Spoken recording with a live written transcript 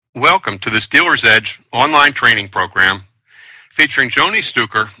Welcome to this Dealer's Edge online training program featuring Joni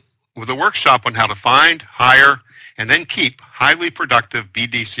Stuker with a workshop on how to find, hire, and then keep highly productive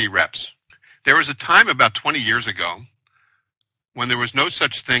BDC reps. There was a time about 20 years ago when there was no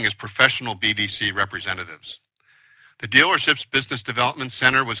such thing as professional BDC representatives. The dealership's business development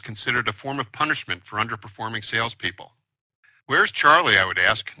center was considered a form of punishment for underperforming salespeople. Where's Charlie, I would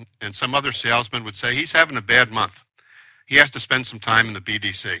ask, and some other salesman would say he's having a bad month. He has to spend some time in the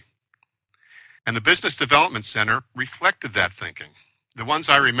BDC. And the Business Development Center reflected that thinking. The ones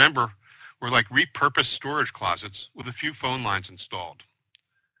I remember were like repurposed storage closets with a few phone lines installed.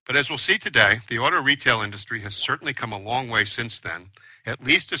 But as we'll see today, the auto retail industry has certainly come a long way since then, at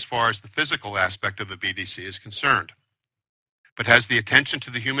least as far as the physical aspect of the BDC is concerned. But has the attention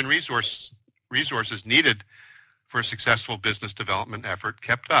to the human resources needed for a successful business development effort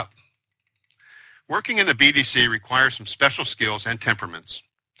kept up? Working in the BDC requires some special skills and temperaments.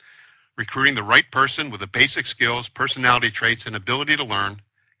 Recruiting the right person with the basic skills, personality traits, and ability to learn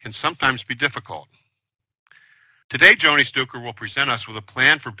can sometimes be difficult. Today, Joni Stuker will present us with a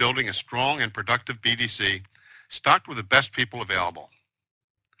plan for building a strong and productive BDC stocked with the best people available.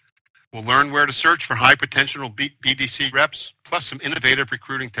 We'll learn where to search for high-potential BDC reps, plus some innovative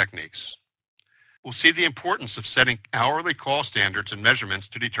recruiting techniques. We'll see the importance of setting hourly call standards and measurements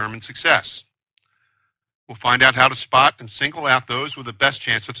to determine success. We'll find out how to spot and single out those with the best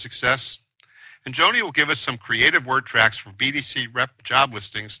chance of success. And Joni will give us some creative word tracks for BDC rep job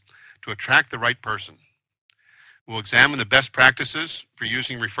listings to attract the right person. We'll examine the best practices for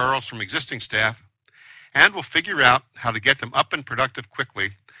using referrals from existing staff, and we'll figure out how to get them up and productive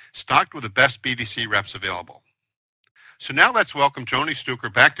quickly, stocked with the best BDC reps available. So now let's welcome Joni Stuker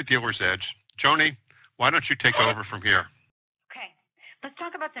back to Dealer's Edge. Joni, why don't you take over from here? Okay. Let's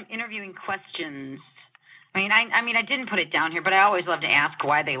talk about some interviewing questions. I didn't put it down here, but I always love to ask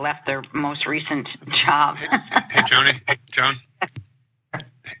why they left their most recent job. Hey, Joni. Joan?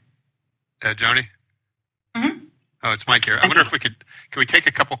 Joni? Mm-hmm. Oh, it's Mike here. I wonder if can we take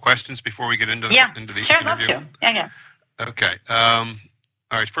a couple questions before we get into the sure, interview? I'd love to. Yeah. Okay. All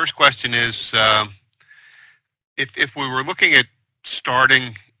right. First question is, if we were looking at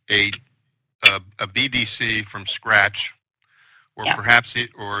starting a BDC from scratch, or perhaps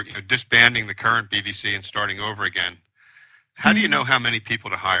disbanding the current BDC and starting over again, how do you know how many people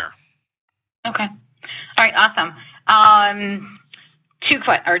to hire? Okay. All right. Awesome.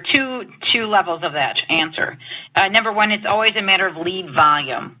 Two levels of that answer. Number one, it's always a matter of lead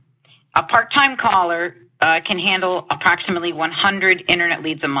volume. A part-time caller can handle approximately 100 internet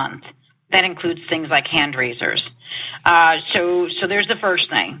leads a month. That includes things like hand raisers. So there's the first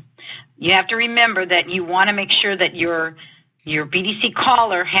thing. You have to remember that you want to make sure that your BDC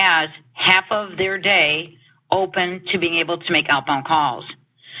caller has half of their day open to being able to make outbound calls.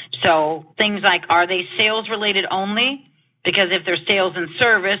 So things like, are they sales related only? Because if they're sales and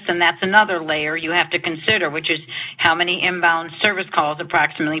service, then that's another layer you have to consider, which is how many inbound service calls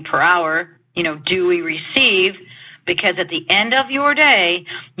approximately per hour, do we receive? Because at the end of your day,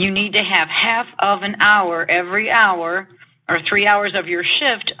 you need to have half of an hour every hour or 3 hours of your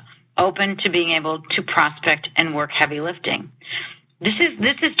shift open to being able to prospect and work heavy lifting. This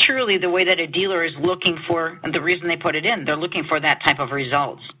is truly the way that a dealer is looking for, and the reason they put it in. They're looking for that type of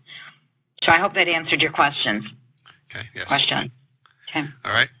results. So I hope that answered your questions. Okay. Yes. Question. Okay.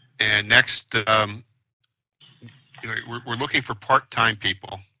 All right. And next, we're looking for part-time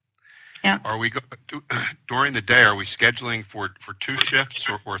people. Yeah. Are we during the day? Are we scheduling for 2 shifts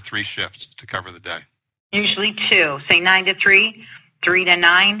or 3 shifts to cover the day? Usually 2. Say 9 to 3, 3 to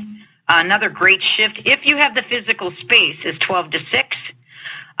 9. Another great shift, if you have the physical space, is 12 to 6.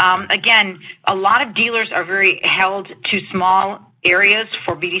 Again, a lot of dealers are very held to small areas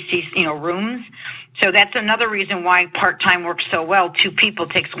for BDC, rooms. So that's another reason why part-time works so well. 2 people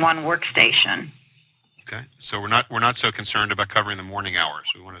takes 1 workstation. Okay. So we're not so concerned about covering the morning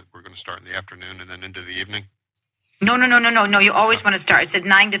hours. We're going to start in the afternoon and then into the evening. No. You always want to start. I said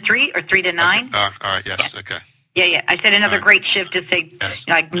 9 to 3 or 3 to 9. Okay. All right. Yes. Yeah. Okay. Yeah. I said another great shift to say yes.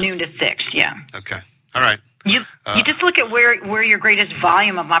 Like noon to 6. Yeah. Okay. All right. You just look at where your greatest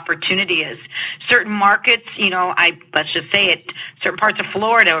volume of opportunity is. Certain markets, let's just say it, certain parts of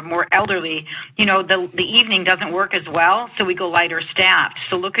Florida are more elderly. The evening doesn't work as well, so we go lighter staffed.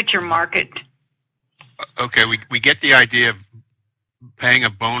 So look at your market. Okay, we get the idea of paying a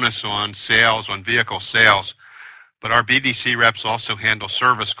bonus on sales, on vehicle sales, but our BDC reps also handle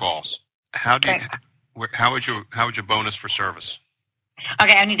service calls. How would you bonus for service?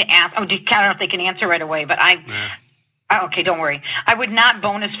 Okay, I need to ask. I don't know if they can answer right away, but Okay, don't worry. I would not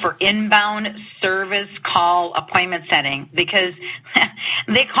bonus for inbound service call appointment setting because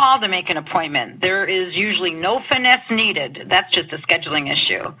they call to make an appointment. There is usually no finesse needed. That's just a scheduling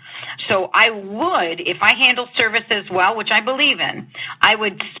issue. So I would, if I handle service as well, which I believe in, I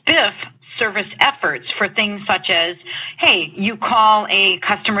would spiff service efforts for things such as, hey, you call a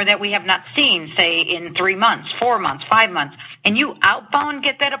customer that we have not seen, say, in 3 months, 4 months, 5 months, and you outbound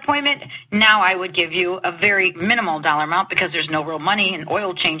get that appointment, now I would give you a very minimal dollar amount because there's no real money and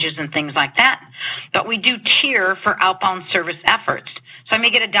oil changes and things like that. But we do tier for outbound service efforts. So I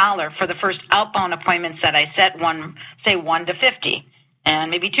may get $1 for the first outbound appointments that I set, say 1 to 50,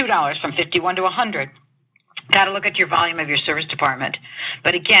 and maybe $2 from 51 to 100. Got to look at your volume of your service department.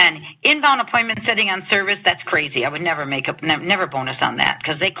 But again, inbound appointment setting on service, that's crazy. I would never never bonus on that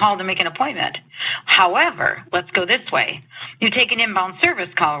because they call to make an appointment. However, let's go this way. You take an inbound service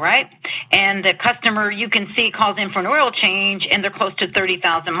call, right? And the customer, you can see, calls in for an oil change and they're close to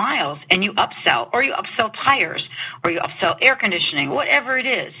 30,000 miles and you upsell, or you upsell tires, or you upsell air conditioning, whatever it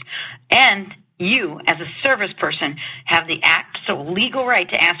is. And you, as a service person, have the legal right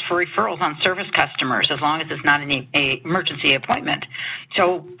to ask for referrals on service customers as long as it's not an emergency appointment.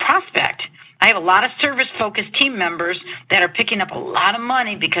 So prospect. I have a lot of service-focused team members that are picking up a lot of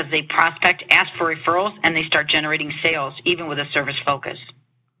money because they prospect, ask for referrals, and they start generating sales, even with a service focus.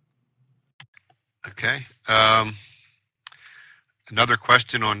 Okay. Another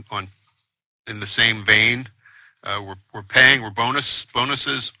question on in the same vein. We're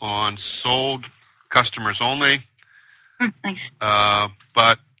bonuses on sold customers only. Nice.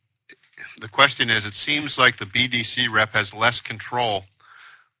 But the question is, it seems like the BDC rep has less control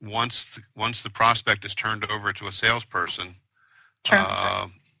once the prospect is turned over to a salesperson. Sure.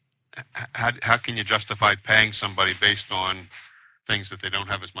 How can you justify paying somebody based on things that they don't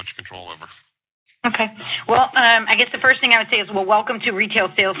have as much control over? Okay. Well, I guess the first thing I would say is, welcome to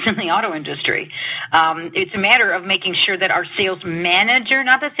retail sales in the auto industry. It's a matter of making sure that our sales manager,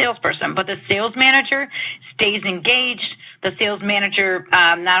 not the salesperson, but the sales manager stays engaged. The sales manager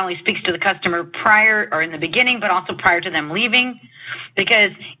not only speaks to the customer prior or in the beginning, but also prior to them leaving.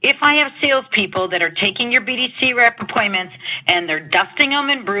 Because if I have salespeople that are taking your BDC rep appointments and they're dusting them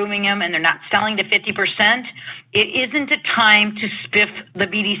and brooming them and they're not selling to 50%, it isn't a time to spiff the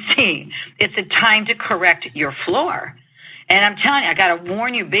BDC. It's a time to correct your floor. And I'm telling you, I got to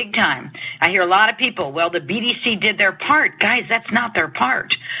warn you big time. I hear a lot of people, well, the BDC did their part. Guys, that's not their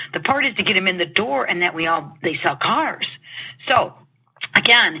part. The part is to get them in the door and that they sell cars. So,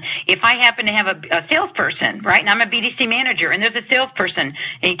 again, if I happen to have a salesperson, right, and I'm a BDC manager, and there's a salesperson, and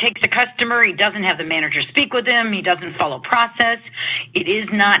he takes a customer, he doesn't have the manager speak with him, he doesn't follow process, it is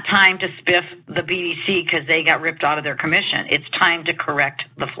not time to spiff the BDC because they got ripped out of their commission. It's time to correct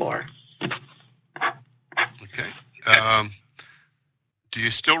the floor. Okay. Do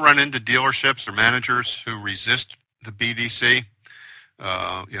you still run into dealerships or managers who resist the BDC?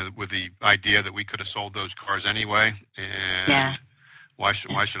 With the idea that we could have sold those cars anyway, and yeah. Why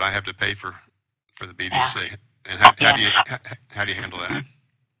should I have to pay for the BDC? Yeah. And how do you handle that?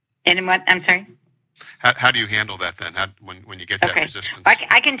 And what? I'm sorry. How do you handle that then? When you get that resistance?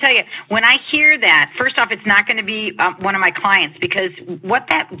 I can tell you, when I hear that, first off, it's not going to be one of my clients, because what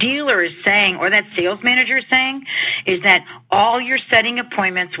that dealer is saying or that sales manager is saying is that all you're setting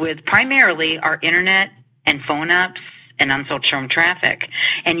appointments with primarily are internet and phone apps and unsold showroom traffic.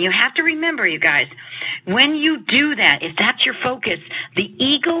 And you have to remember, you guys, when you do that, if that's your focus, the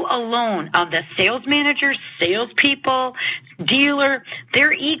ego alone of the sales manager, salespeople, dealer,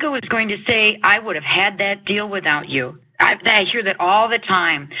 their ego is going to say, I would have had that deal without you. I hear that all the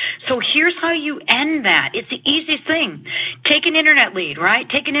time. So here's how you end that. It's the easiest thing. Take an internet lead, right?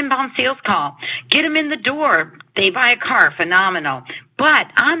 Take an inbound sales call. Get them in the door. They buy a car. Phenomenal.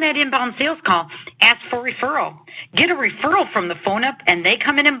 But on that inbound sales call, ask for referral. Get a referral from the phone up, and they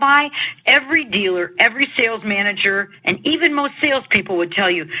come in and buy. Every dealer, every sales manager, and even most salespeople would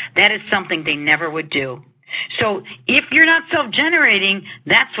tell you that is something they never would do. So if you're not self-generating,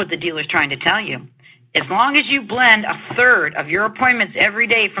 that's what the dealer's trying to tell you. As long as you blend a third of your appointments every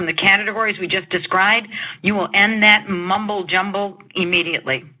day from the categories we just described, you will end that mumble-jumble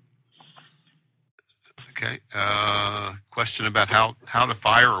immediately. Okay. Question about how to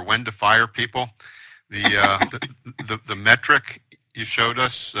fire or when to fire people. The metric you showed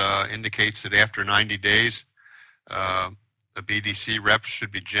us indicates that after 90 days, a BDC rep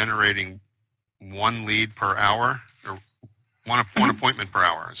should be generating one lead per hour, or one appointment per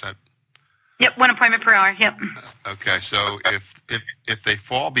hour. Is that? Yep, one appointment per hour. Yep. Okay, so if they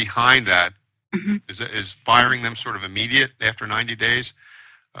fall behind that, mm-hmm. is firing them sort of immediate after 90 days,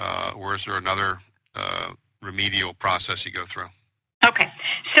 or is there another remedial process you go through? Okay,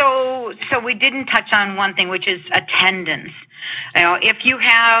 so we didn't touch on one thing, which is attendance. If you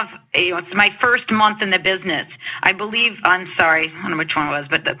have, it's my first month in the business. I believe, I don't know which one it was,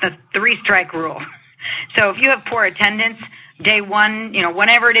 but the 3-strike rule. So if you have poor attendance, day one,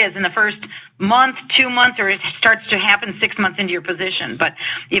 whenever it is, in the first month, 2 months, or it starts to happen 6 months into your position. But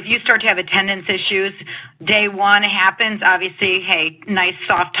if you start to have attendance issues, day one happens, obviously, hey, nice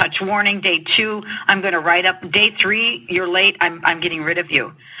soft touch warning. Day 2, I'm going to write up. Day 3, you're late, I'm getting rid of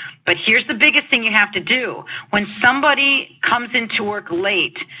you. But here's the biggest thing you have to do. When somebody comes into work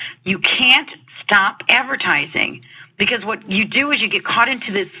late, you can't stop advertising, because what you do is you get caught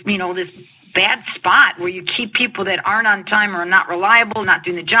into this, this bad spot where you keep people that aren't on time or not reliable, not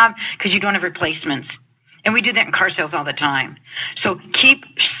doing the job, because you don't have replacements. And we do that in car sales all the time. So keep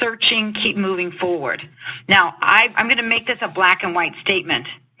searching, keep moving forward. Now, I'm going to make this a black and white statement,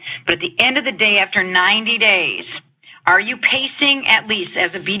 but at the end of the day, after 90 days, are you pacing at least,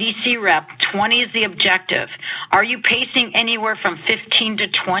 as a BDC rep, 20 is the objective. Are you pacing anywhere from 15 to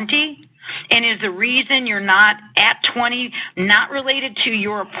 20? And is the reason you're not at 20 not related to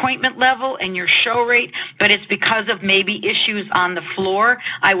your appointment level and your show rate, but it's because of maybe issues on the floor?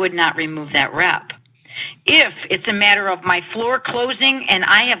 I would not remove that rep. If it's a matter of my floor closing and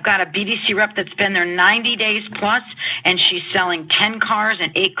I have got a BDC rep that's been there 90 days plus and she's selling 10 cars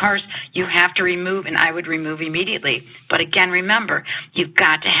and 8 cars, you have to remove, and I would remove immediately. But again, remember, you've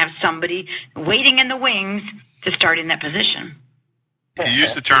got to have somebody waiting in the wings to start in that position. You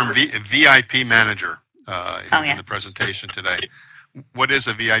used the term VIP manager in the presentation today. What is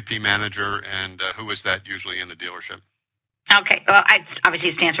a VIP manager, and who is that usually in the dealership? Okay, well, obviously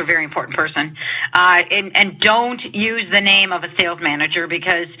it stands for very important person. And don't use the name of a sales manager,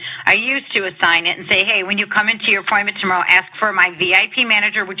 because I used to assign it and say, hey, when you come into your appointment tomorrow, ask for my VIP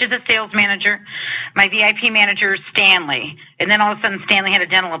manager, which is a sales manager. My VIP manager is Stanley. And then all of a sudden Stanley had a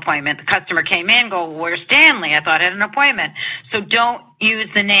dental appointment. The customer came in, where's Stanley? I thought I had an appointment. So don't use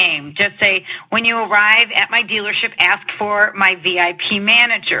the name. Just say, when you arrive at my dealership, ask for my VIP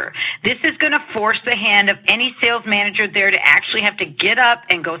manager. This is going to force the hand of any sales manager there to actually have to get up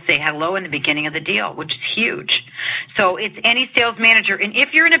and go say hello in the beginning of the deal, which is huge. So it's any sales manager. And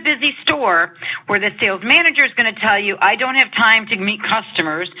if you're in a busy store where the sales manager is going to tell you, I don't have time to meet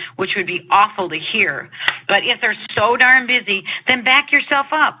customers, which would be awful to hear. But if they're so darn busy, then back yourself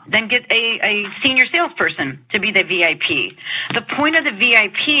up. Then get a senior salesperson to be the VIP. The point of the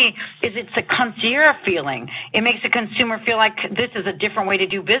VIP is it's a concierge feeling. It makes the consumer feel like this is a different way to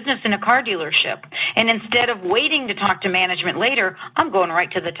do business in a car dealership. And instead of waiting to talk to management later, I'm going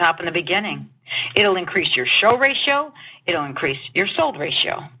right to the top in the beginning. It'll increase your show ratio. It'll increase your sold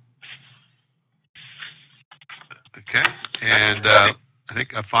ratio. Okay. And I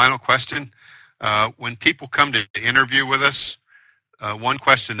think a final question. When people come to interview with us, one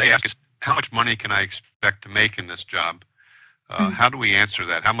question they ask is, how much money can I expect to make in this job? How do we answer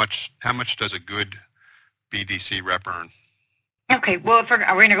that? How much does a good BDC rep earn? Okay, well, we're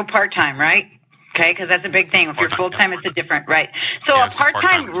going to go part-time, right? Okay, because that's a big thing. If you're full-time, it's a different, right? So yeah,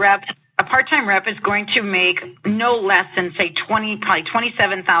 a part-time rep is going to make no less than, say, probably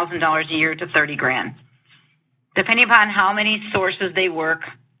 $27,000 a year to $30,000, depending upon how many sources they work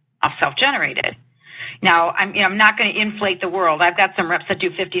of self-generated. Now, I'm not going to inflate the world. I've got some reps that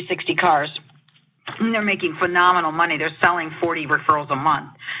do 50, 60 cars. And they're making phenomenal money. They're selling 40 referrals a month.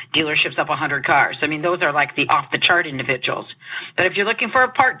 Dealerships up 100 cars. I mean, those are like the off-the-chart individuals. But if you're looking for a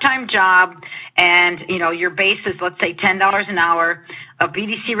part-time job and, your base is, let's say, $10 an hour, a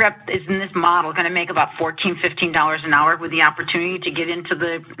BDC rep is in this model going to make about $14, $15 an hour with the opportunity to get into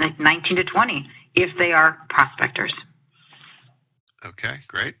the 19 to 20 if they are prospectors. Okay,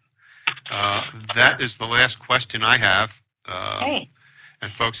 great. That is the last question I have. Hey.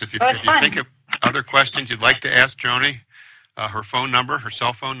 And folks, if you think of other questions you'd like to ask Joni, her phone number, her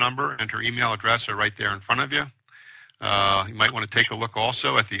cell phone number, and her email address are right there in front of you. You might want to take a look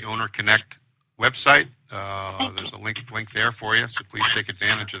also at the Owner Connect website. There's a link there for you, so please take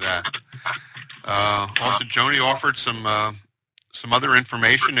advantage of that. Also, Joni offered some other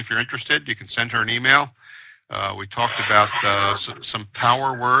information. If you're interested, you can send her an email. We talked about some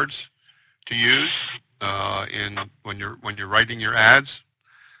power words to use when you're writing your ads.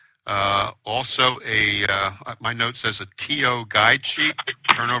 Also, my note says a TO guide sheet,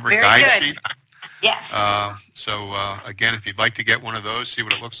 turnover Very guide good. sheet. Yes. So again, if you'd like to get one of those, see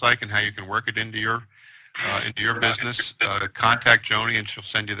what it looks like and how you can work it into your business, contact Joni and she'll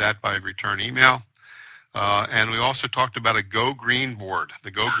send you that by return email. And we also talked about a Go Green board,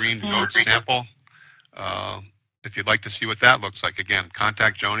 the Go Green vote sample. If you'd like to see what that looks like, again,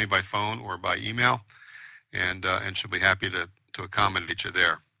 contact Joni by phone or by email. and she'll be happy to accommodate you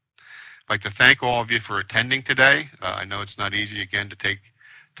there. I'd like to thank all of you for attending today. I know it's not easy, again, to take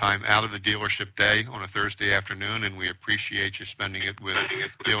time out of the dealership day on a Thursday afternoon, and we appreciate you spending it with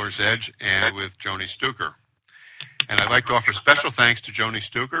Dealer's Edge and with Joni Stuker. And I'd like to offer special thanks to Joni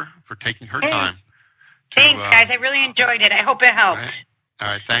Stuker for taking her time. Thanks, guys. I really enjoyed it. I hope it helped. All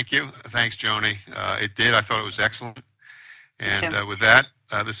right. Thank you. Thanks, Joni. It did. I thought it was excellent. And with that,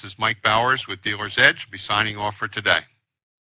 this is Mike Bowers with Dealer's Edge. We'll be signing off for today.